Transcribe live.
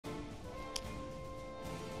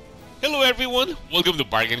Hello everyone, welcome to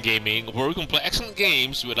Bargain Gaming, where we can play excellent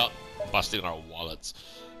games without busting our wallets.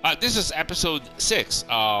 This is episode 6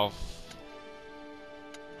 of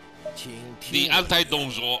the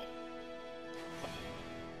Anti-Dongzhuo.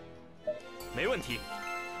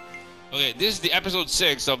 Okay, this is the episode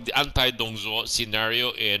 6 of the Anti-Dongzhuo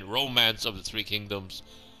scenario in Romance of the Three Kingdoms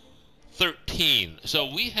 13.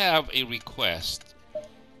 So we have a request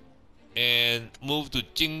and move to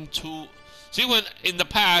Jingchu. See, when in the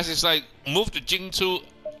past it's like move to Jingchu.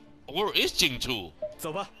 Where is Jingchu?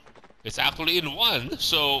 It's actually in 1.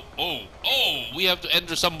 So we have to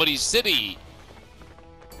enter somebody's city.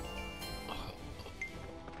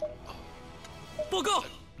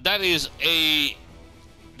 That is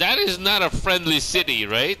not a friendly city,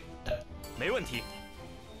 right? 没问题。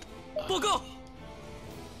报告。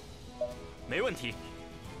没问题。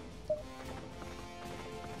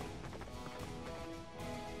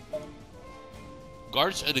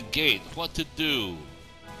 Guards at the gate, what to do?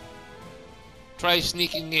 Try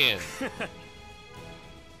sneaking in.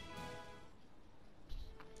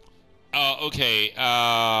 Okay,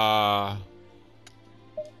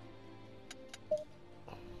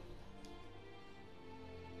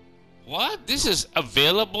 what? This is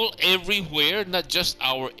available everywhere, not just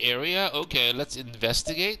our area? Okay, let's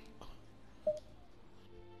investigate.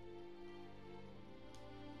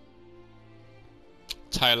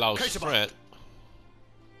 Tai Lao's threat.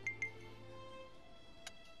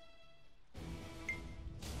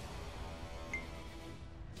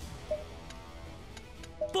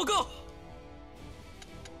报告。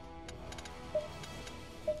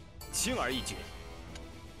轻而易举。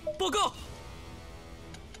报告。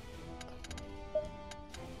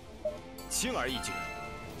轻而易举。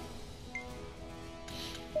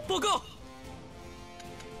报告。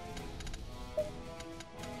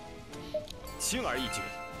轻而易举。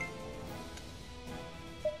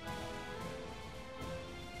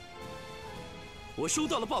我收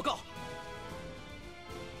到了报告。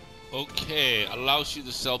 Okay, allows you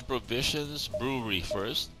to sell provisions, brewery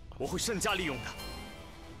first. 我会善加利用的。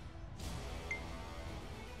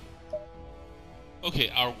 Okay,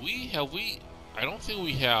 have we? I don't think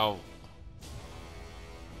we have.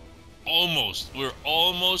 Almost, we're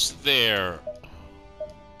almost there.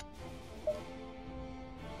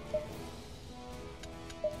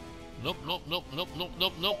 Nope.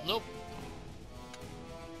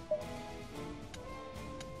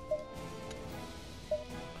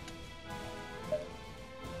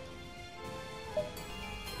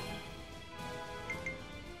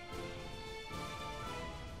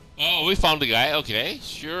 Oh, we found the guy. Okay,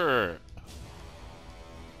 sure.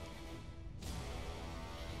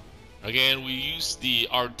 Again, we use the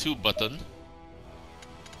R2 button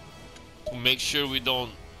to make sure we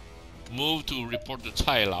don't move to report to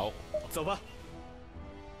Tai Lao. 走吧。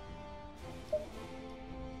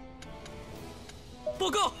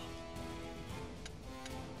报告。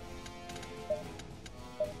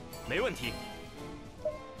没问题。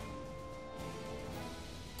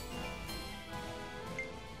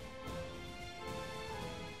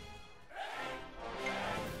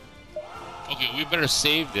 Okay, we better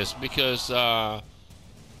save this because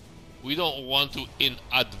we don't want to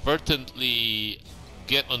inadvertently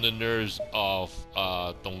get on the nerves of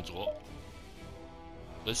Dongzhuo.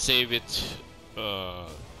 Let's save it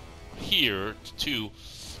here too.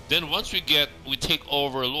 Then once we take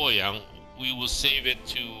over Luoyang, we will save it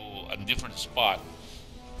to a different spot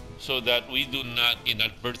so that we do not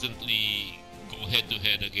inadvertently go head to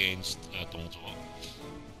head against Dongzhuo.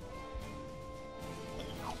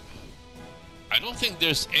 I don't think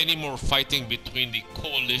there's any more fighting between the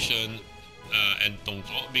coalition and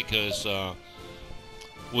Dongzhuo because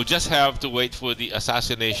we'll just have to wait for the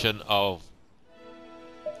assassination of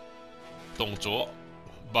Dongzhuo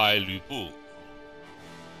by Lü Bu.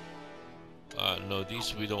 No,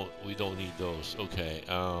 these we don't need those. Okay.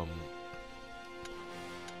 No.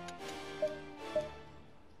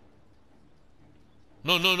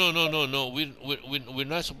 We're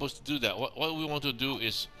not supposed to do that. What we want to do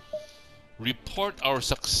is report our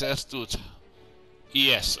success to...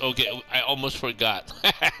 Yes, okay, I almost forgot.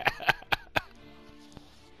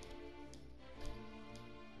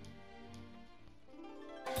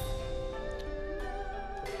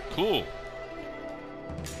 Cool.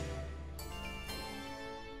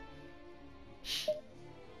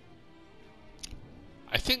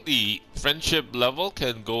 I think the friendship level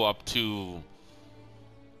can go up to...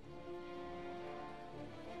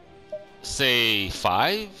 say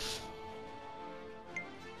 5?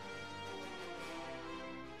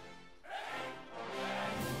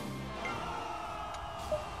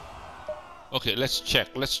 Okay, let's check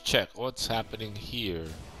what's happening here.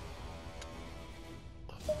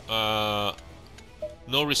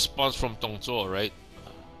 No response from Dongzhuo, right?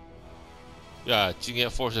 Yeah,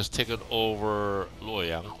 Jingye force has taken over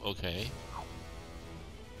Luoyang. Okay.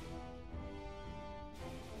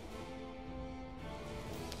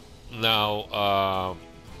 Now,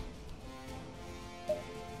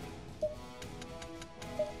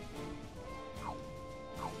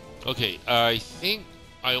 okay, I think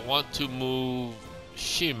I want to move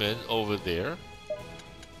Shimen over there.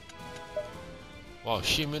 Wow,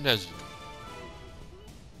 Shimen has...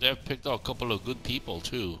 They've picked out a couple of good people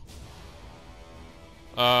too.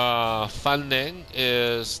 Fan Neng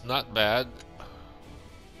is not bad.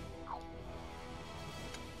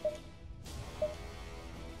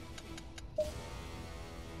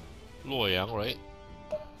 Luoyang, right?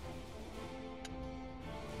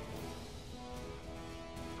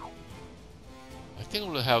 I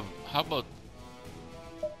think we'll have... How about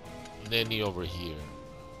Neni over here?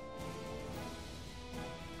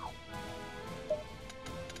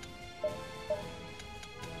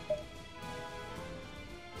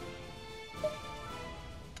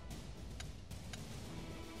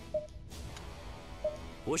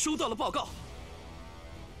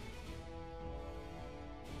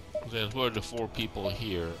 Then who are the 4 people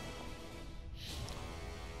here?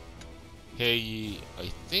 Hey, I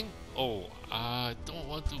think... Oh, I don't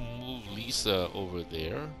want to move Lisa over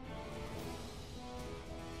there.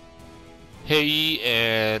 Hei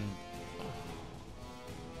and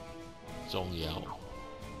Zhong Yao.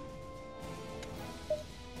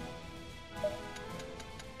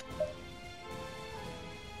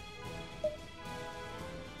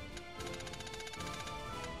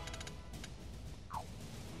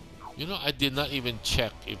 You know, I did not even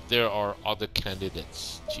check if there are other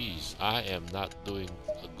candidates. Jeez, I am not doing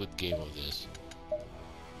a good game of this.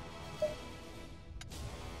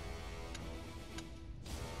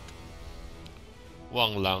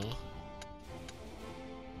 Wang Lang.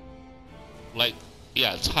 Like,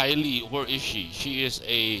 yeah, Cai Li, where is she? She is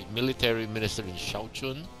a military minister in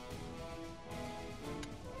Shaochun.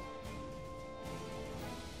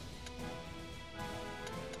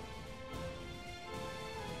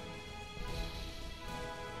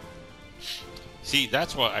 See,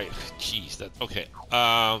 that's why I... Jeez, that... Okay.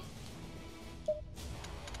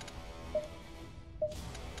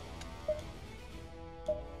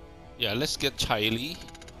 Yeah, let's get Cai Li.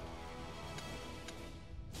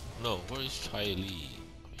 No, where is Cai Li?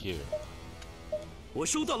 Here.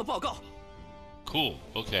 Cool,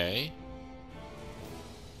 okay.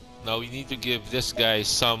 Now we need to give this guy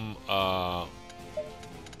some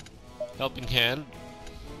helping hand.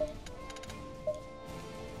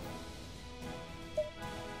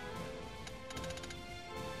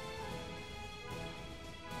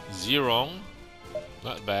 Zirong,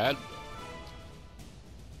 not bad.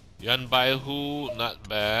 Yan Baihu, not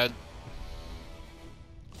bad.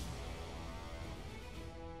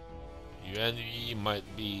 Yuan Yi might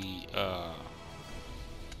be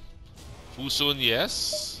Fusun,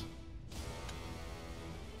 yes.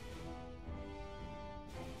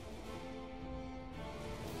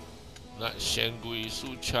 Not Shengui,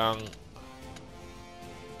 Su Chang.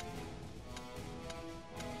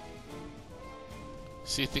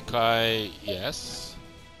 Sithikai, yes.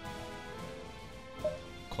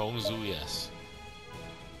 Kongzu, yes.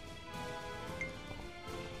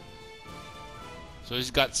 So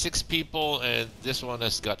he's got 6 people, and this one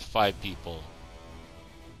has got 5 people.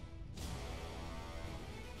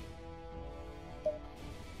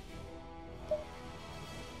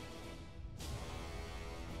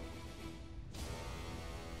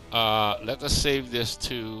 Let us save this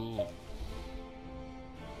to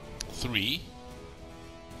 3.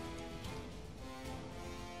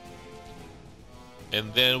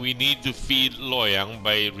 And then we need to feed Luoyang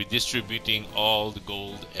by redistributing all the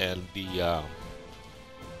gold and the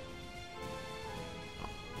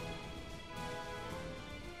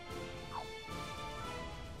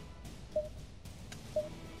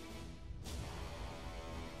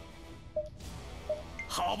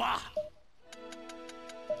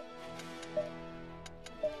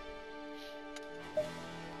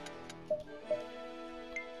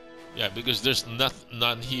yeah, because there's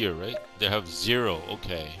none here, right? They have 0.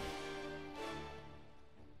 Okay.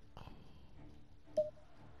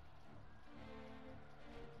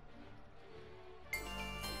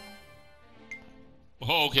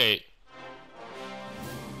 Oh, okay.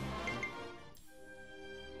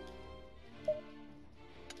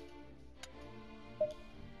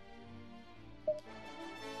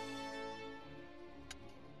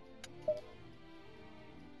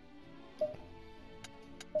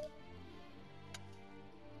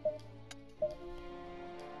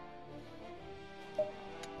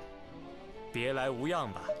 别来无恙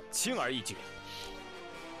吧，轻而易举。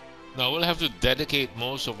Now we'll have to dedicate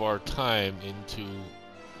most of our time into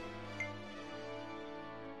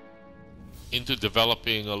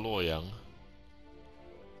developing a Luoyang.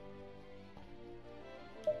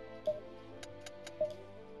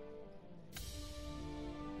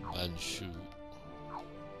 And shoot.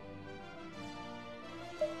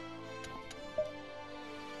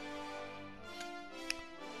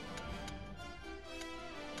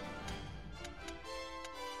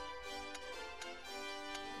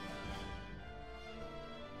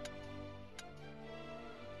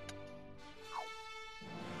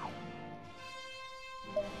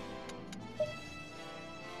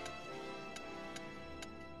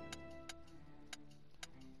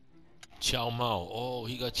 Chow Mao. Oh,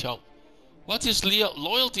 he got Chow. What is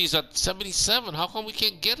loyalties at 77? How come we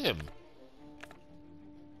can't get him?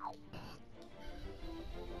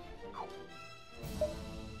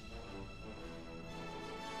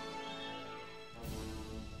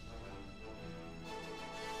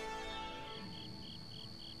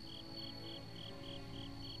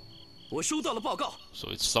 So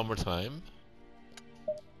it's summertime.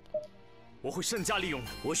 我会慎加利用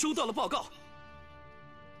的。我收到了报告。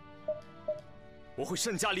我会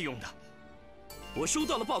慎加利用的。我收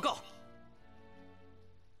到了报告。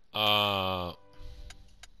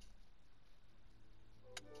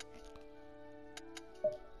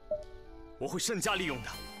我会慎加利用的。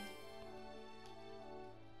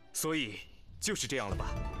所以就是这样了吧？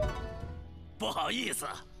不好意思。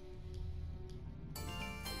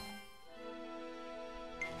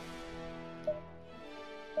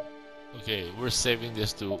 Okay, we're saving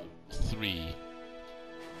this to 3.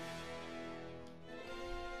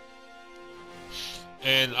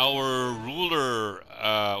 And our ruler,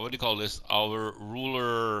 what do you call this? Our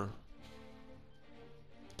ruler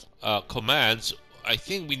commands, I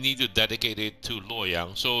think we need to dedicate it to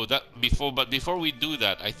Luoyang. So that before we do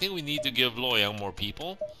that, I think we need to give Luoyang more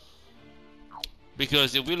people.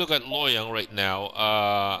 Because if we look at Luoyang right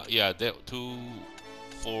now, yeah, 2,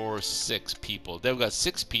 4, 6 people. They've got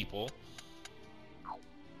 6 people.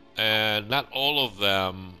 And not all of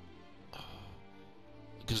them,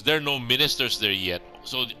 because there are no ministers there yet.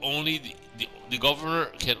 So the governor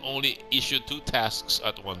can only issue 2 tasks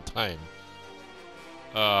at one time.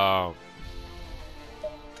 I'm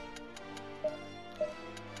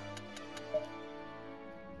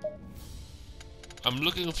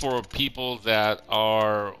looking for people that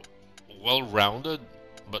are well-rounded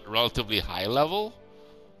but relatively high level.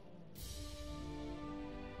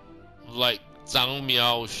 Like Zhang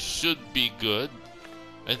Miao should be good.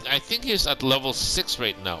 And I think he's at level 6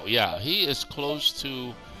 right now. Yeah, he is close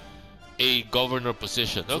to a governor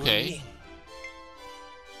position. Okay.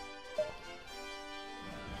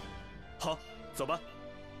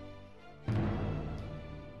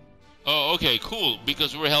 Oh, okay, cool.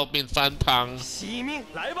 Because we're helping Fan Tang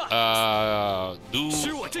do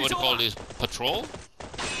what do you call this, patrol.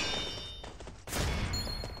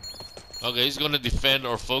 Okay, he's gonna defend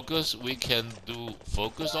or focus. We can do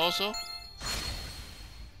focus also.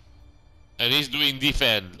 And he's doing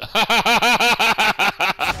defend.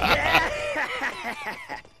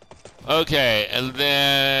 Okay, and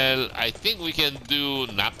then I think we can do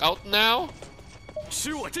knockout now.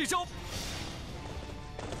 See,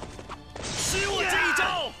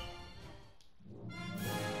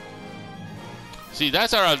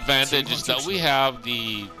 that's our advantage, is that we have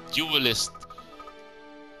the duelist.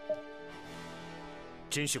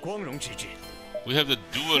 We have the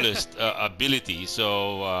duelist ability,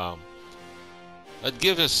 so that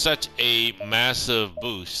gives us such a massive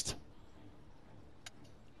boost.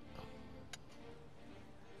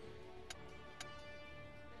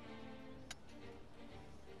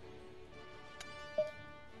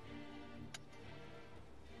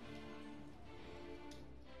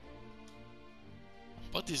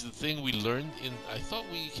 What is the thing we learned in? I thought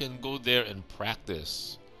we can go there and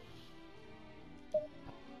practice.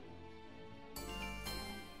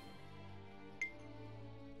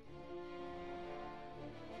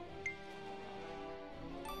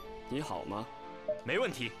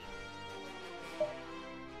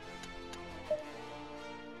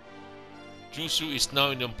 Zhu is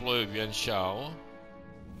now in the employ of Yuan Shao.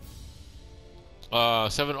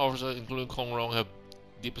 7 officers, including Kong Rong, have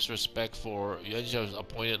deepest respect for Yuan Shao's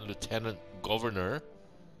appointed lieutenant governor.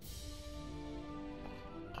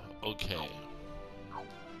 Okay.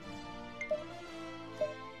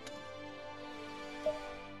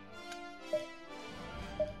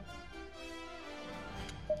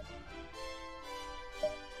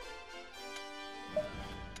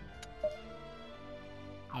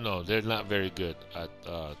 No, they're not very good at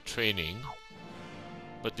training.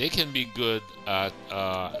 But they can be good at,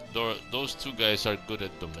 those two guys are good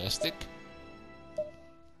at domestic.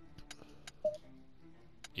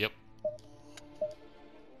 Yep.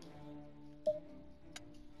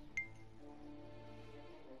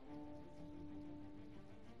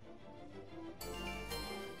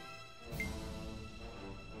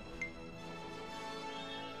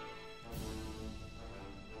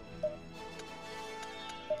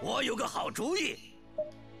 I 有个好主意，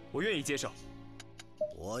我愿意接受。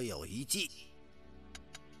我有一计。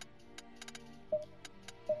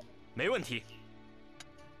没问题。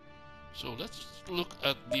So let's look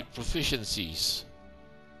at the proficiencies.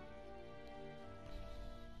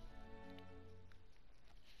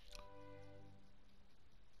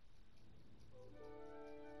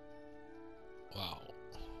 Wow.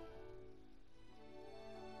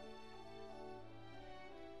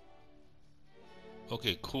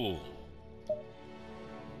 Okay, cool.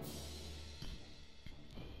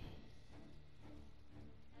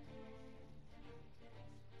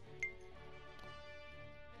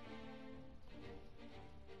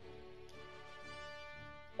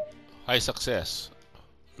 High success,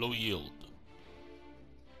 low yield.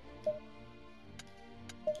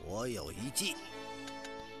 我有一计。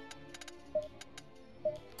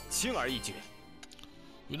轻而易举。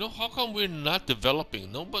You know, how come we're not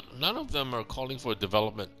developing? No, but none of them are calling for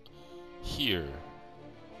development here.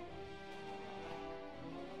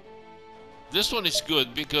 This one is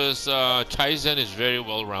good because XIII is very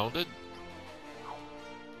well rounded.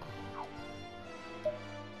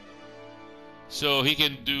 So he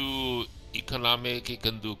can do economic, he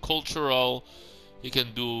can do cultural, he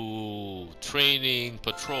can do training,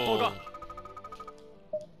 patrol.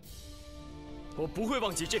 我不会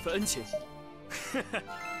忘记这份恩情。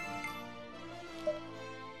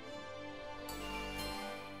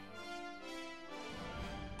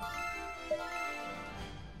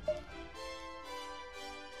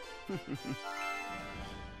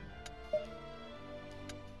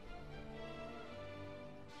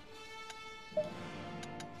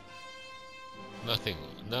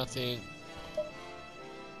Nothing.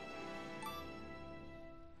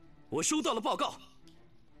 我收到了报告。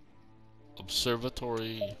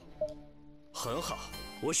Observatory. 很好，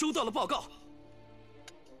我收到了报告。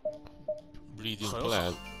Breeding 很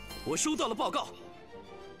plant. 好，我收到了报告。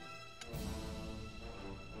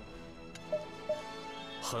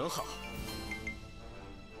很好。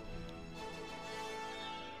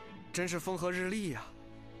真是风和日丽呀。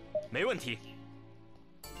没问题。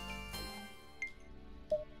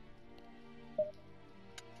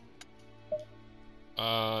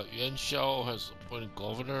 Yuan Xiao has appointed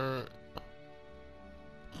governor.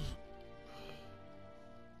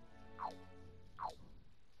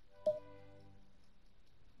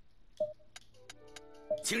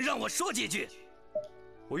 请让我说几句。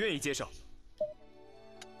我愿意接受。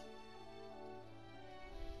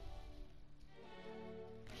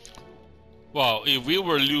 Wow, if we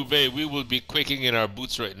were Liu Bei, we would be quaking in our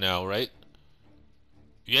boots right now, right?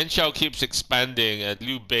 Yuan Xiao keeps expanding and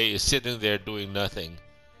Liu Bei is sitting there doing nothing.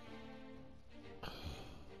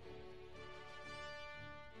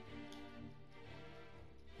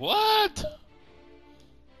 What?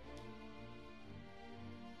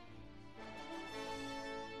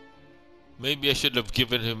 Maybe I should have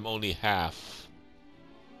given him only half.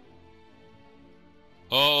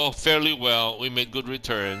 Oh, fairly well. We made good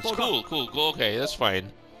returns. Cool, cool. Okay, that's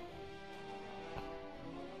fine.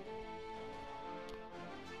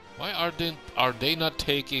 Why are they not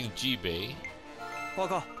taking Jibei? 报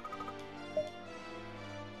告，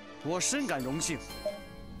我深感荣幸。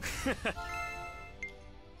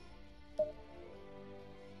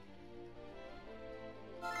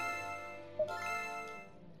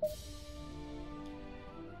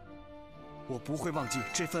我不会忘记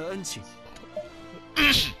这份恩情。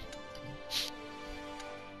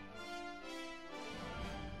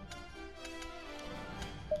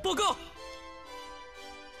报告。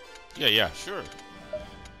Yeah, sure.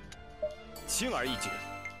 轻而易举。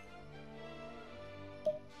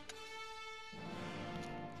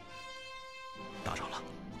打扰了。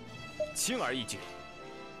轻而易举。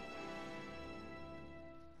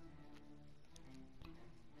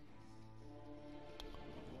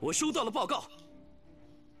我收到了报告。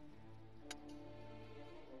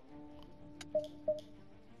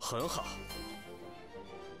很好。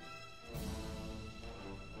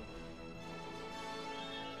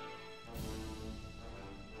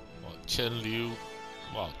 Chen Liu,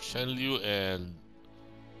 wow, Chen Liu and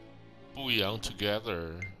Bu Yang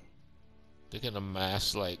together, they can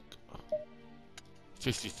amass like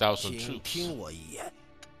 50,000 请 troops. 听我一言。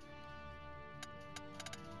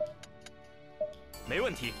没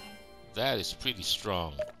问题。 That is pretty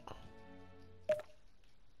strong.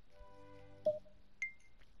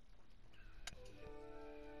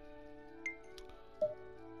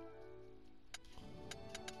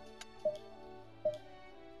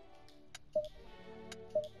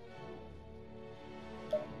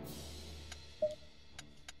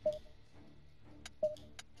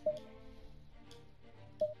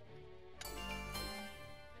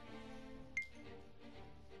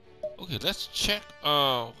 Okay, let's check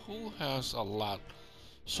who has a lot.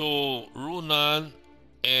 So Runan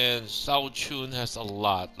and Shaochun has a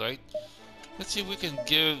lot, right? Let's see if we can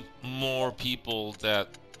give more people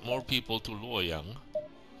to Luoyang.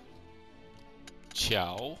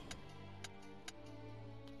 Qiao.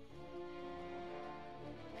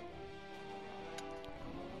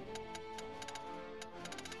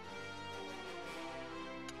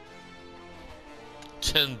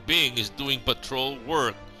 Chen Bing is doing patrol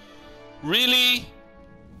work. Really?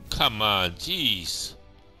 Come on, jeez.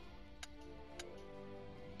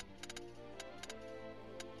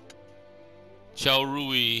 Xiao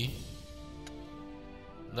Rui,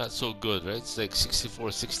 not so good, right? It's like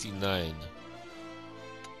 64, 69.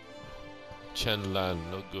 Chen Lan,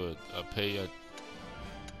 no good. Apeya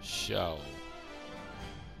Xiao.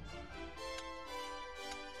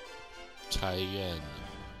 Cai Yuan.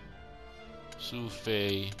 Su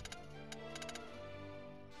Fei.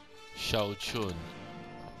 Xiao Chun.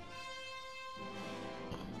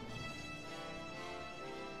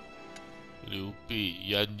 Liu Bi,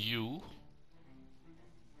 Yan Yu.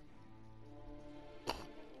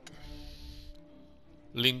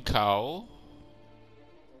 Lin Kao.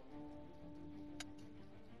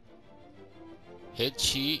 He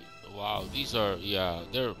Qi. Wow, these are, yeah,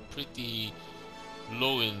 they're pretty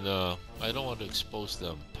low in, I don't want to expose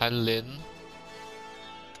them. Pan Lin.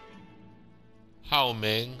 Hao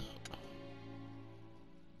Meng.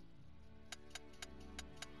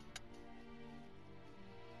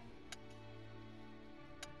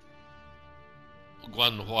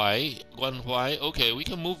 Guan Huai, okay, we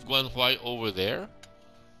can move Guan Huai over there. "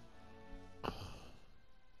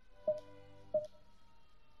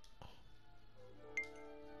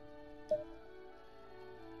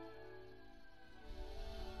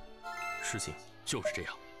事情就是这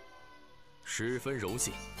样，十分荣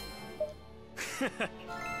幸。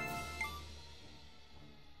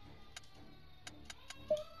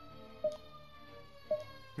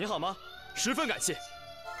你好吗？十分感谢。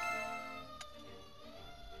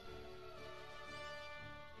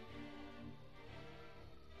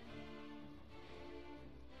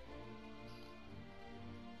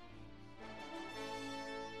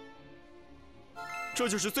 这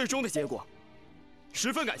就是最终的结果，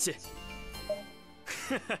十分感谢。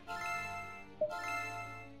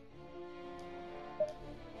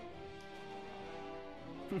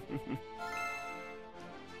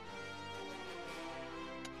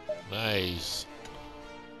Nice.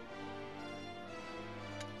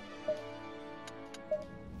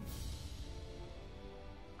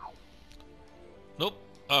 Nope.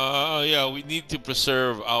 Yeah, we need to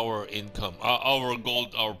preserve our income, our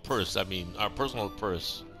gold, our purse. I mean, our personal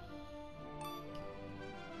purse.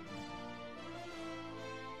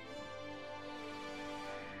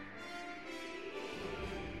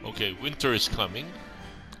 Okay, winter is coming.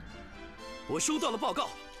 我收到了报告。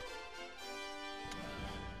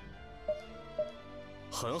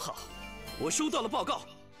很好，我收到了报告。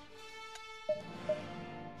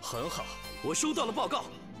很好，我收到了报告。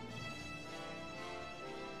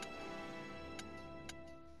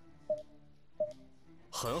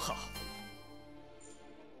很好。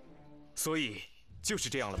所以就是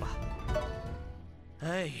这样了吧？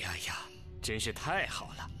哎呀呀，真是太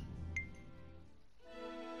好了。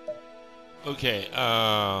 Okay,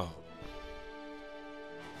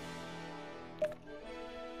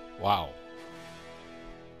 wow.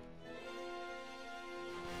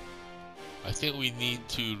 I think we need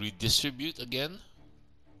to redistribute again.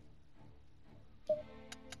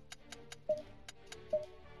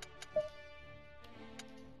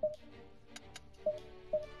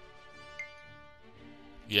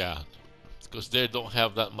 Yeah, because they don't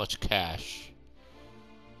have that much cash.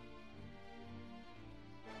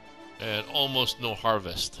 And almost no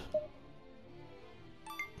harvest.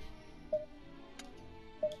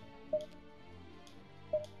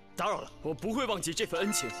 打扰了，我不会忘记这份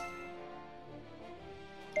恩情。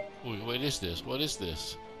 Wait, what is this? What is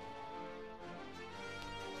this?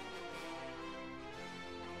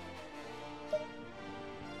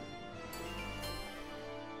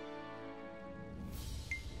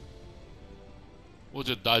 What's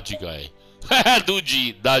a dodgy guy? Haha,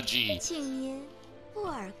 Dodgy. 请您布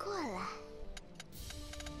尔过来。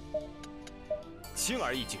轻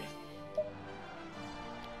而易举。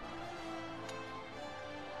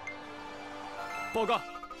报告，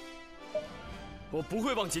我不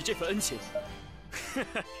会忘记这份恩情。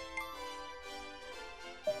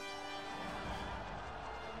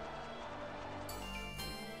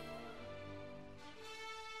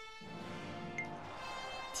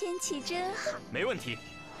天气真好。没问题。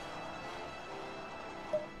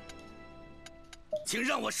请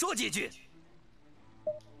让我说几句。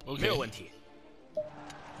没有问题。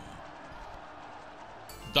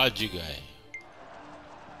Dodgy guy.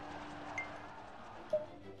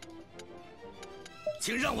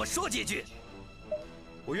 请让我说几句。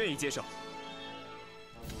我愿意接受。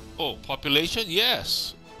Oh, population?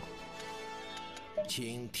 Yes.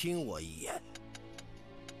 请听我一言。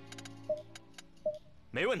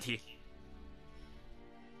没问题。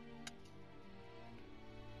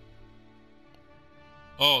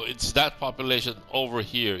Oh, it's that population over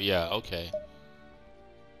here. Yeah, okay.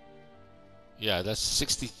 Yeah, that's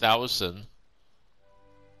 60,000.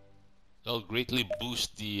 That'll greatly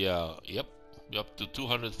boost the, yep, up to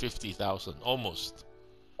 250,000, almost.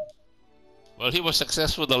 Well, he was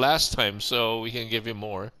successful the last time, so we can give him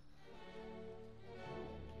more.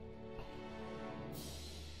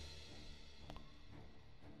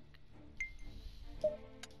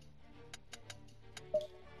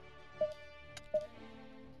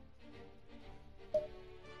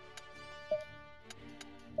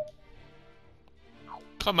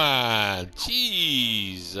 Come on,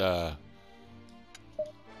 jeez.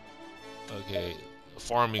 Okay,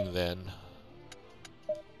 farming then. “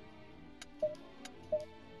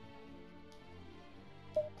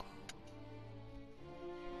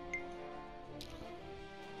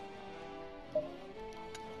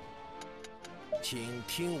请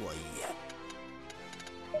听我一言。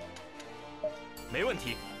没问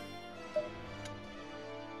题。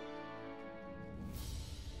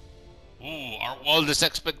Ooh, our wildest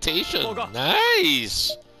expectation. 报告。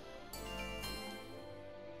Nice.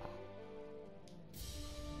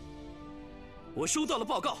 我收到了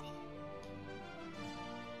报告。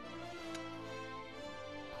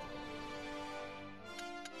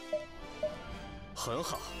很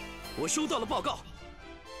好，我收到了报告。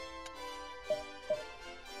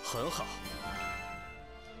很好。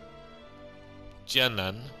艰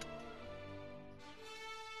难。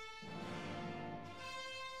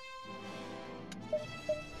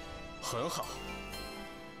很好。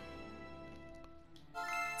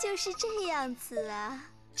就是这样子啊，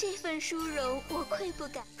这份殊荣我愧不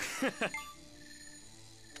敢。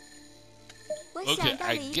我想到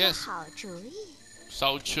了一个好主意。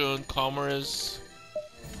Southern Commerce.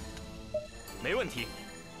 没问题。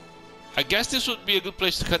I guess this would be a good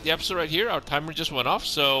place to cut the episode right here. Our timer just went off,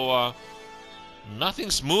 so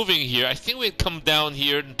nothing's moving here. I think we'd come down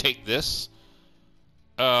here and take this.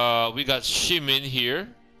 We got Shimin here.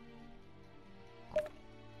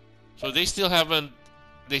 So they still haven't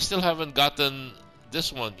gotten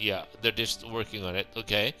this one. Yeah, they're just working on it.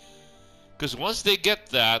 Okay, because once they get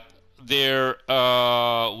that, they're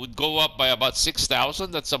would go up by about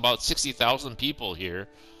 6,000. That's about 60,000 people here,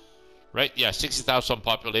 right? Yeah, 60,000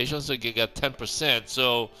 population. So you get 10%.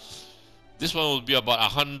 So this one will be about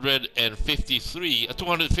 153,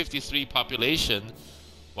 253 population.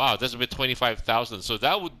 Wow, that's about 25,000. So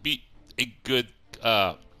that would be a good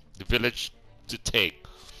village to take.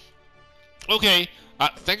 Okay,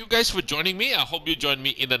 thank you guys for joining me. I hope you join me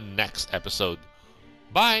in the next episode.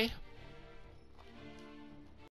 Bye.